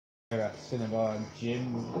Here at CINNABAR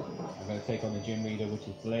gym. I'm going to take on the gym leader, which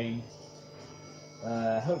is Blaine.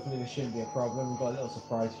 Hopefully this shouldn't be a problem. We've got a little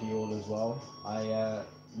surprise for you all as well. I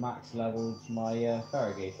max leveled my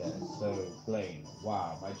Farragator. So Blaine,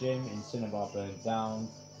 wow, my gym in CINNABAR burned down.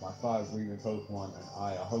 My 5 breathing Pokemon and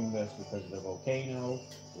I are homeless because of the volcano.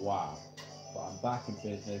 Wow. But I'm back in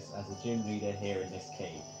business as a gym leader here in this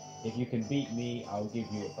cave. If you can beat me, I'll give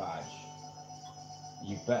you a badge.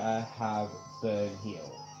 You better have burn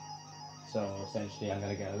heal. So essentially I'm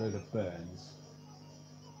going to get a load of burns.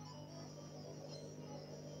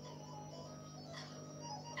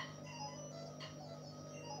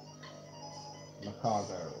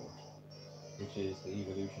 Macargo, which is the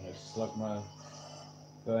evolution of Slugma,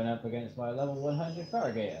 going up against my level 100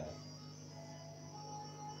 Farragator.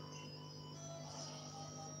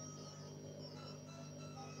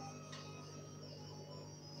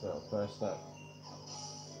 So first up,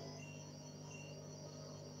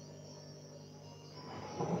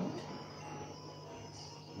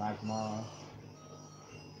 Magmar.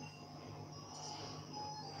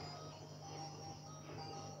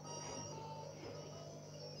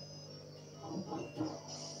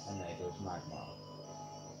 And there goes Magmar.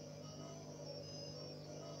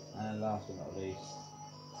 And last but not least,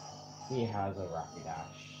 he has a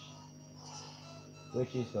Rapidash,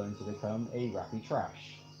 which is going to become a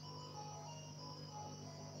Rapitrash.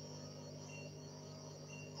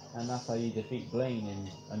 And that's how you defeat Blaine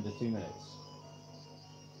in under 2 minutes.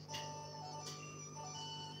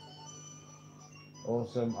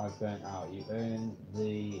 Awesome, I've burnt out. You earned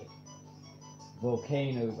the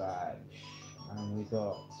Volcano badge. And we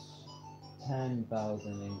got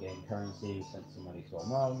 10,000 in-game currency. We sent some money to our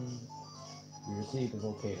mum. We received the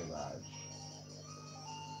Volcano badge.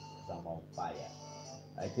 Because I'm on fire.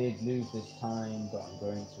 I did lose this time, but I'm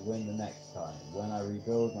going to win the next time. When I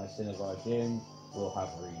rebuild my CINNABAR gym, we'll have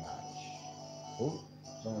a rematch. Oh,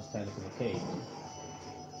 someone's turning up in the cave.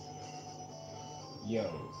 Yo.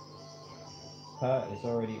 It's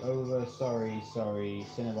already over. Sorry.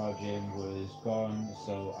 CINNABAR gym was gone,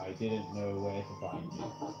 so I didn't know where to find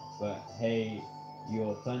you. But hey,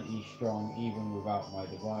 you're plenty strong even without my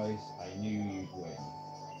device. I knew you'd win.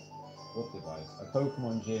 What device? A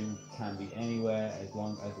Pokemon gym can be anywhere as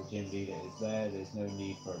long as the gym leader is there. There's no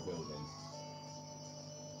need for a building.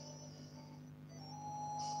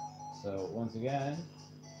 So once again,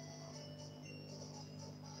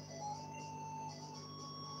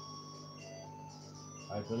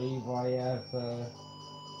 I believe I have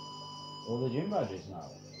all the gym badges now.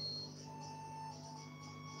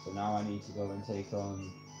 So now I need to go and take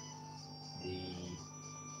on the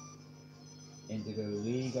Indigo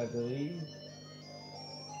League, I believe.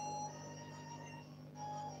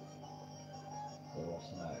 So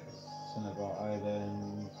what's next? CINNABAR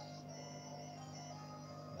Island.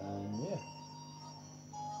 And yeah.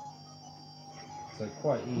 So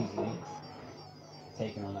quite easy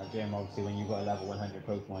taking on that gym. Obviously when you've got a level 100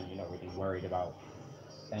 Pokemon, you're not really worried about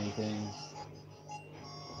anything.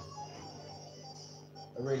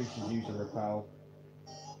 I really should use a repel.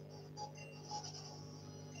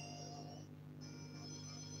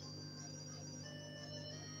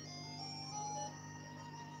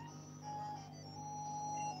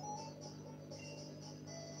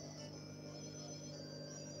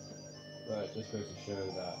 But it just goes to show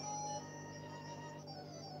that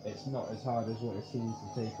it's not as hard as what it seems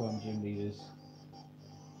to take on gym leaders.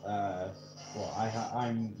 Well,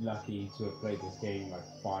 I'm lucky to have played this game like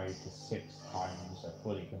 5 to 6 times,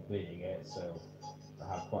 fully completing it, so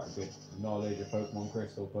I have quite a good knowledge of Pokemon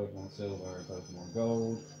Crystal, Pokemon Silver, and Pokemon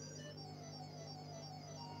Gold.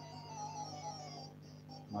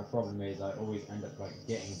 My problem is I always end up like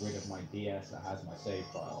getting rid of my DS that has my save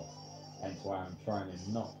file, hence why I'm trying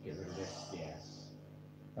to not get rid of this DS.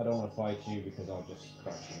 I don't want to fight you because I'll just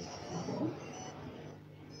crush you.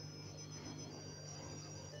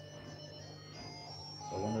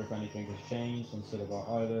 So I wonder if anything has changed on CINNABAR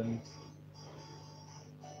Island.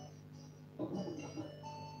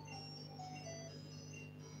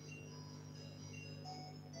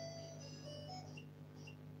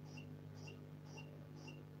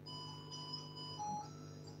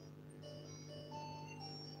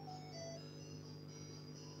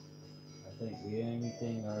 I think the only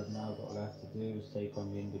thing I've now got left to do is take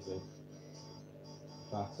on the Indigo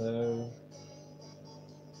Plateau.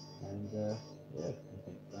 And yeah, I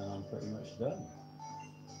think then I'm pretty much done.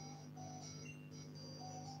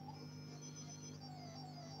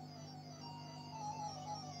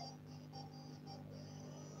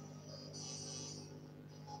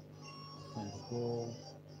 Tentacle.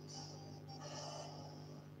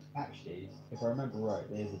 Actually, if I remember right,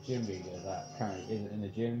 there's a gym leader that currently isn't in the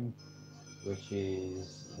gym, which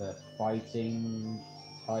is the fighting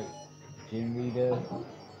type gym leader.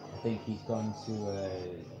 I think he's gone to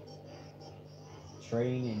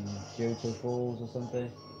train in Johto Falls or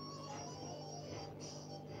something.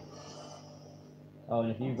 Oh,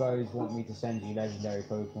 and if you guys want me to send you legendary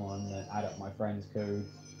Pokemon, then add up my friend's code,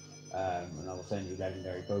 and I will send you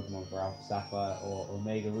legendary Pokemon for Alpha Sapphire or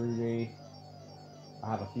Omega Ruby. I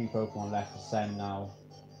have a few Pokemon left to send now.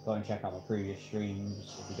 Go and check out my previous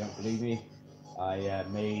streams if you don't believe me. I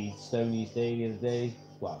made Stoney's Day the other day.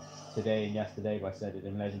 Well, today and yesterday by sending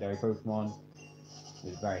him legendary Pokemon. He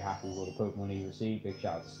was very happy with all the Pokemon he received. Big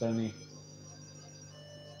shout out to Stoney.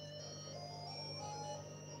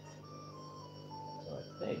 So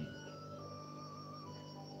I think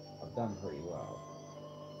I've done pretty well.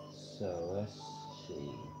 So let's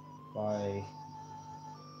see. If I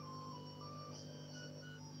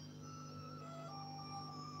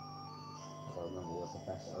remember what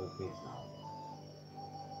Professor Oak is now.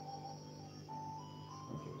 I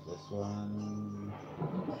think it was this one.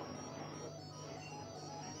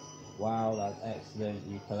 Wow, that's excellent.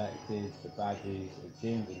 You collected the badges of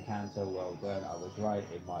gyms in Kanto. Well done. I was right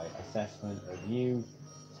in my assessment of you.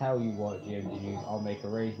 Tell you what gym to use. I'll make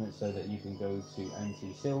arrangements so that you can go to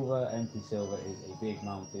MT Silver. MT Silver is a big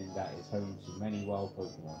mountain that is home to many wild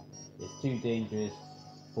Pokemon. It's too dangerous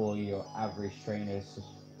for your average trainers,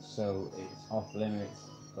 so it's off limits,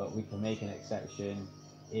 but we can make an exception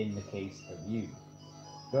in the case of you.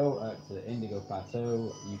 Go up to the Indigo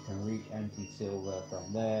Plateau. You can reach MT Silver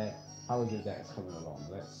from there. How is your dex coming along?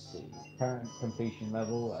 Let's see. Current completion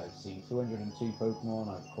level, I've seen 202 Pokemon,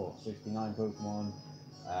 I've caught 69 Pokemon.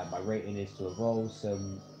 My rating is to evolve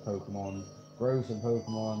some Pokemon, grow some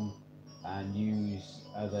Pokemon, and use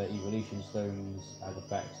other evolution stones as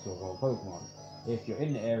effects to evolve Pokemon. If you're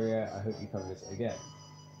in the area, I hope you come visit again.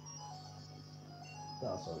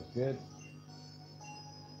 That's always good.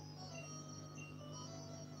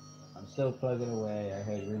 I'm still plugging away. I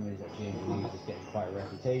heard rumours that G&G is getting quite a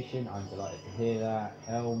reputation. I'm delighted to hear that.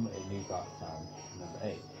 Elm in New Darktown, number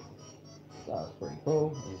 8. So that was pretty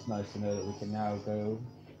cool. It's nice to know that we can now go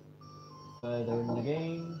further in the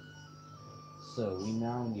game. So we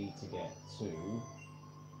now need to get to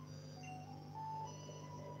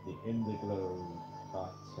the Indigo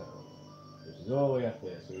Plateau, which is all the way up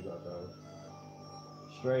here, so we've got to go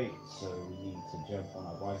straight. So we need to jump on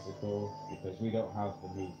our bicycle because we don't have the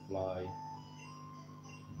move fly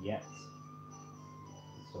yet.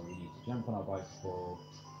 So we need to jump on our bicycle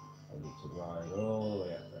and we need to ride all the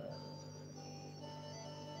way up there.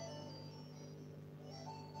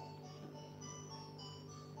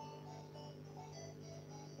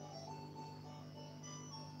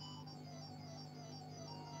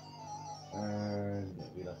 And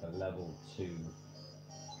it'll be like a level 2.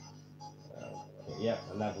 Okay, yep,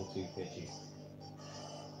 a level 2 Pidgey.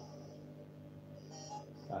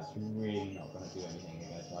 That's really not going to do anything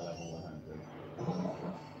against my level 100.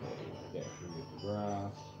 Okay, get through the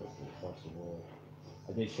grass as quickly as possible.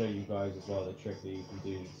 I did show you guys as well the trick that you can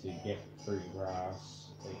do to get through grass.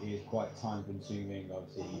 It is quite time consuming.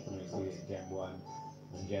 Obviously you can only do it in Gen 1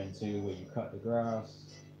 and Gen 2 where you cut the grass.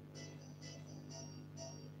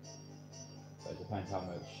 But it depends how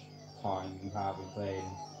much time you have in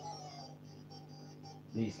playing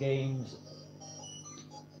these games.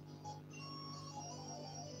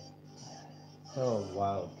 Oh,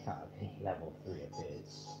 wild Caterpie level 3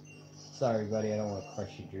 appears. Sorry buddy, I don't want to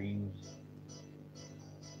crush your dreams.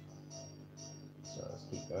 So let's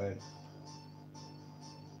keep going.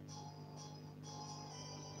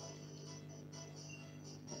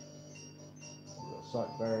 We've got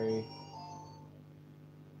Sightberry,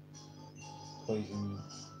 Poison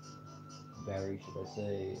Berry, should I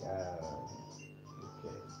say?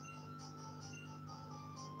 Okay.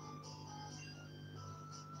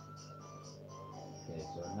 Okay,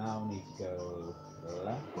 so I now need to go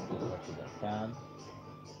left as much as I can.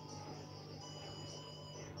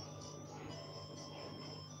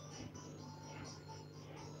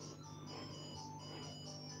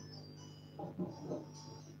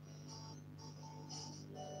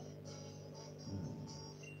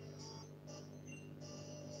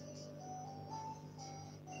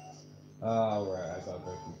 Oh right, I gotta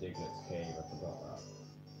go through Diglett's cave, I forgot that.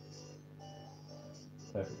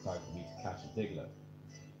 Perfect time for me to catch a Diglett.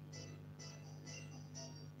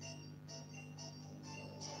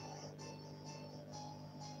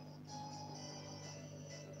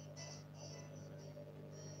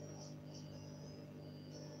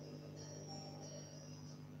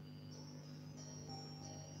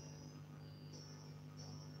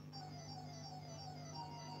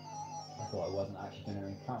 wasn't actually going to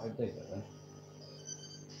encounter a digger then.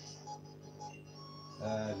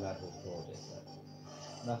 Level 4 digger.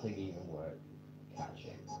 Nothing even worth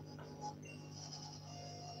catching.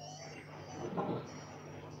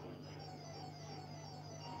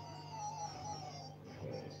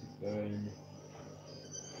 Okay, let's keep going.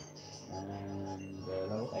 And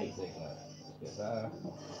level 8 digger. Let's get there.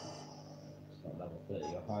 It's not level 30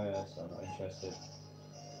 or higher, so I'm not interested.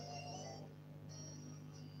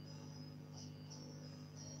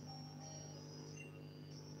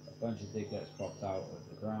 A bunch of diglets popped out of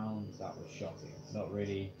the ground. That was shocking. Not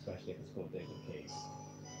really, especially if it's called Diglet Cave.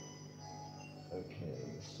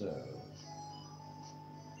 Okay, so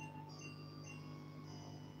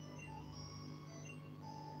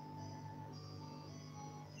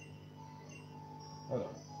hold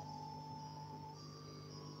on.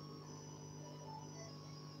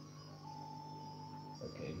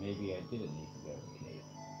 Okay, maybe I didn't need to go in the cave.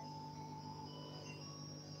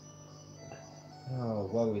 Oh,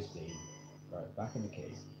 woe is me. Right, back in the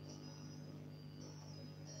cave.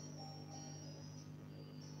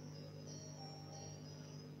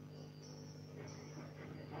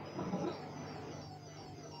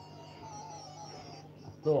 I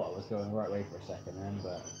thought I was going the right way for a second then,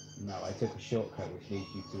 but no, I took a shortcut which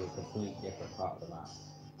leads you to a completely different part of the map.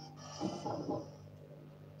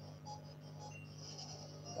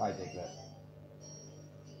 Bye, Diglet.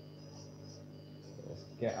 Let's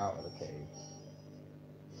get out of the cave.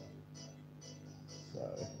 So,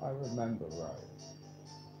 if I remember right,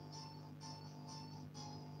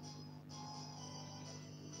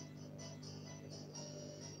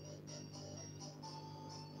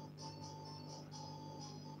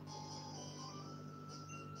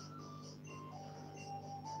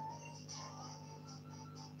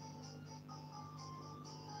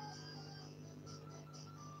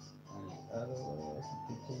 any other way I can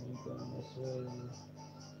continue going this way?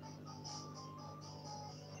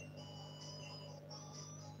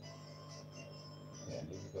 Okay, I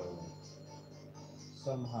need to go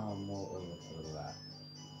somehow more over to the left.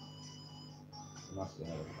 There must be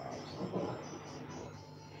another path.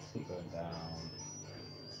 Keep going down.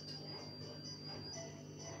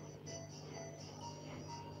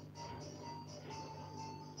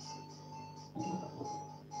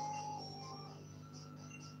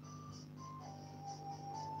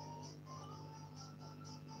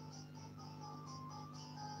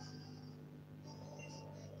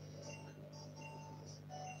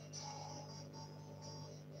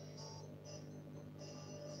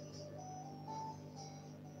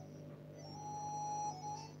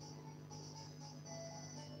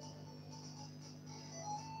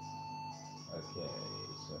 Okay,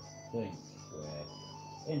 so I think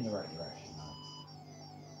we're in the right direction now.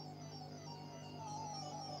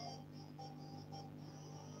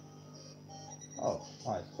 Oh,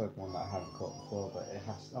 right, it's a Pokemon that I haven't caught before, but it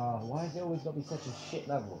has. Oh, why has it always got to be such a shit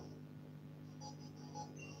level?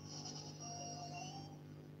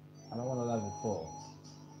 I don't want a level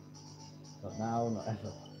 4. Not now, not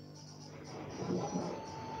ever.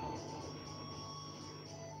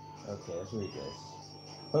 Okay, let's read this.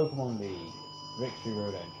 Pokemon League, Victory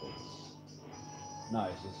Road entrance.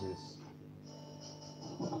 Nice, this is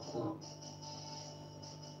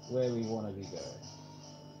where we want to be going.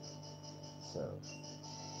 So,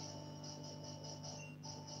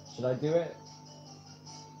 should I do it?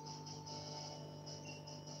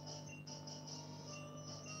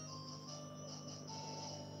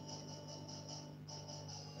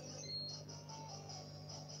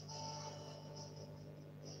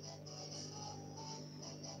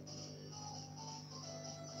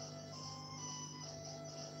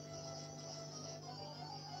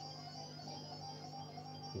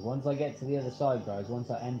 Once I get to the other side, guys, once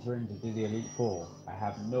I enter into the Elite Four, I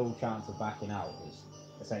have no chance of backing out. It's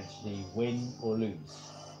essentially win or lose.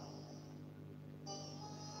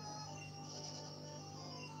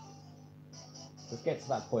 Let's get to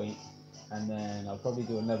that point, and then I'll probably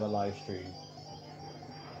do another live stream,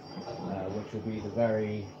 which will be the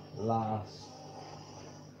very last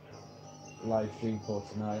live stream for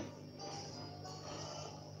tonight.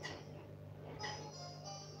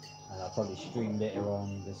 And I'll probably stream later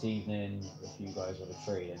on this evening if you guys want to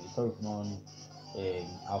trade any Pokemon in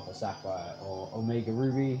Alpha Sapphire or Omega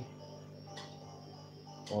Ruby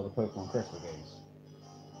or the Pokemon Crystal games.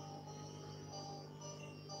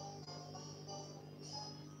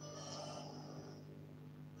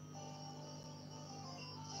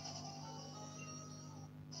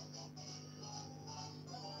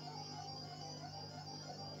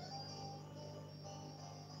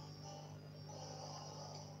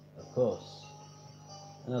 Of course,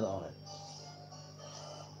 another Onyx.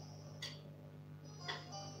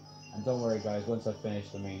 And don't worry guys, once I finish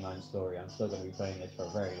the mainline story, I'm still going to be playing this for a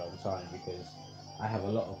very long time because I have a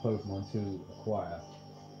lot of Pokemon to acquire.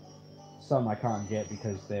 Some I can't get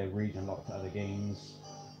because they're region locked to other games,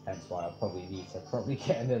 hence why I'll probably need to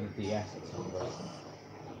get another DS at some point,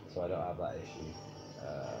 so I don't have that issue.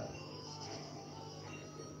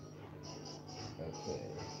 Okay.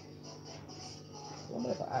 I wonder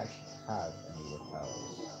if I actually have any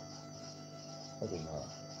repels. Probably not.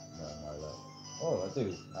 No, my luck. Oh, I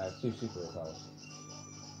do. I have 2 super repels.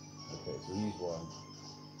 Okay, so use one.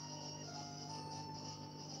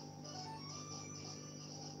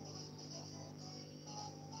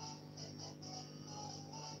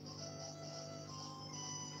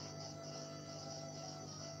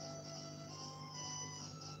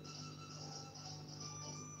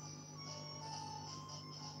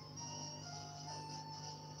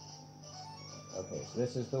 Okay, so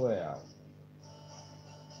this is the way out.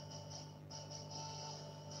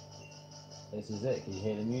 This is it. Can you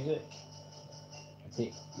hear the music? To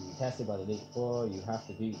be tested by the Elite Four, you have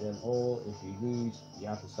to beat them all. If you lose, you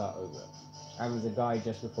have to start over. And there's a guide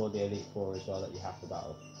just before the Elite Four as well that you have to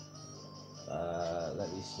battle.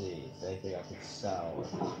 Let me see. Is there anything I could sell?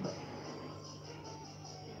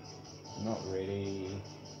 Not really.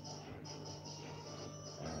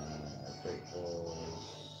 Great balls.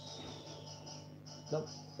 Nope,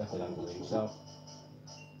 definitely not really sell.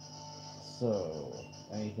 So,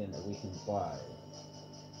 anything that we can buy.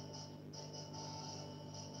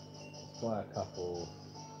 Let's buy a couple.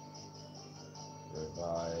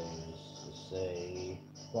 Revise, let's say,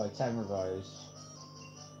 buy 10 revise.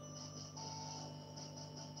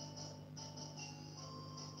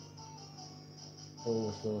 All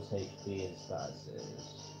restores HP and statuses.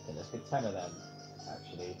 Okay, let's get 10 of them,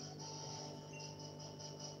 actually.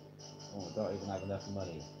 Oh, I don't even have enough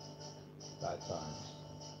money. Bad times.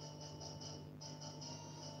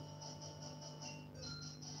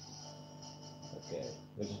 Okay,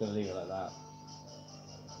 we're just going to leave it like that.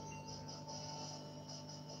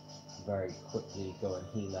 Very quickly go and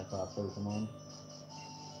heal up our Pokemon.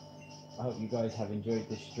 I hope you guys have enjoyed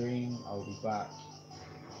this stream. I will be back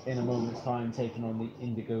in a moment's time taking on the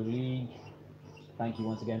Indigo League. Thank you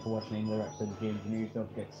once again for watching another episode of GMG News. Don't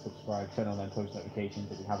forget to subscribe, turn on them post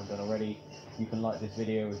notifications if you haven't done already. You can like this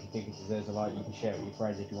video if you think it deserves a like. You can share it with your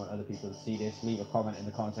friends if you want other people to see this. Leave a comment in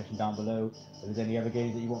the comment section down below. If there's any other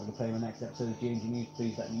games that you want me to play in the next episode of GMG News,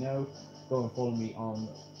 please let me know. Go and follow me on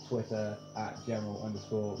Twitter at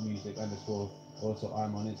general_music_. Also,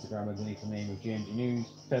 I'm on Instagram underneath the name of GMG News.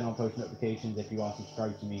 Turn on post notifications if you are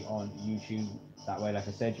subscribed to me on YouTube. That way, like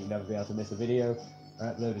I said, you'll never be able to miss a video. I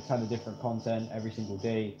upload a ton of different content every single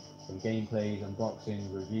day, from gameplays,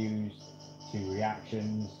 unboxing, reviews, to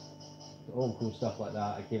reactions, all cool stuff like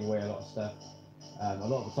that. I give away a lot of stuff. A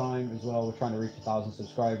lot of the time as well, we're trying to reach 1,000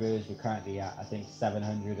 subscribers. We're currently at, I think,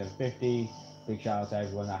 750. Big shout out to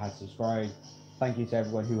everyone that has subscribed. Thank you to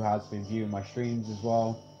everyone who has been viewing my streams as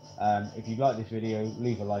well. If you like this video,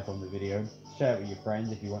 leave a like on the video. Share it with your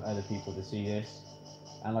friends if you want other people to see this.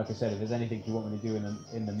 And like I said, if there's anything you want me to do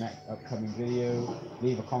in the next upcoming video,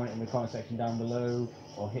 leave a comment in the comment section down below,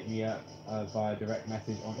 or hit me up via direct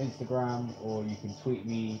message on Instagram, or you can tweet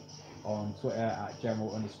me on Twitter at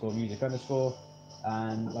general_music_.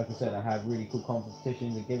 And like I said, I have really cool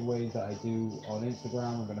competitions and giveaways that I do on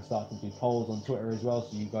Instagram. I'm going to start to do polls on Twitter as well,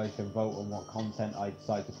 so you guys can vote on what content I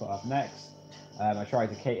decide to put up next. I try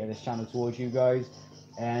to cater this channel towards you guys.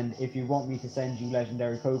 And if you want me to send you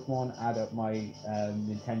legendary Pokemon, add up my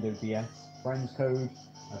Nintendo DS friends code.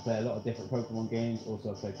 I play a lot of different Pokemon games.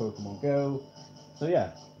 Also, I play Pokemon Go. So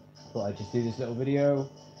yeah, I thought I'd just do this little video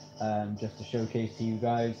just to showcase to you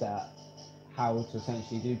guys that how to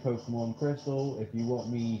essentially do Pokemon Crystal. If you want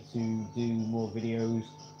me to do more videos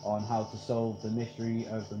on how to solve the mystery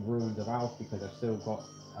of the ruins of Alph, because I've still got,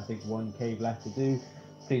 I think, 1 cave left to do,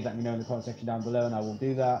 please let me know in the comment section down below and I will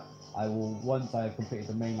do that. I will, once I've completed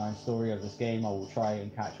the mainline story of this game, I will try and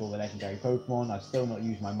catch all the legendary Pokemon. I've still not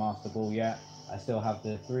used my Master Ball yet. I still have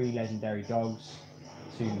the 3 legendary dogs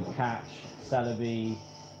to catch, Celebi,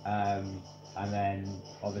 and then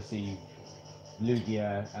obviously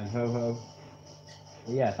Lugia and Ho-Ho.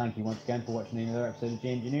 But yeah, thank you once again for watching another episode of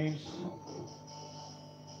GMG News.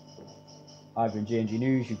 I've been GMG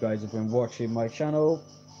News. You guys have been watching my channel.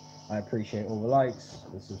 I appreciate all the likes,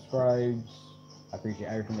 the subscribes. I appreciate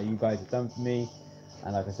everything that you guys have done for me.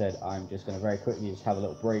 And like I said, I'm just going to very quickly just have a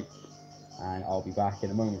little break. And I'll be back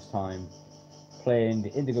in a moment's time playing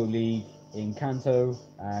the Indigo League in Kanto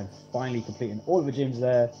and finally completing all of the gyms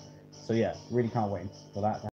there. So yeah, really can't wait for that.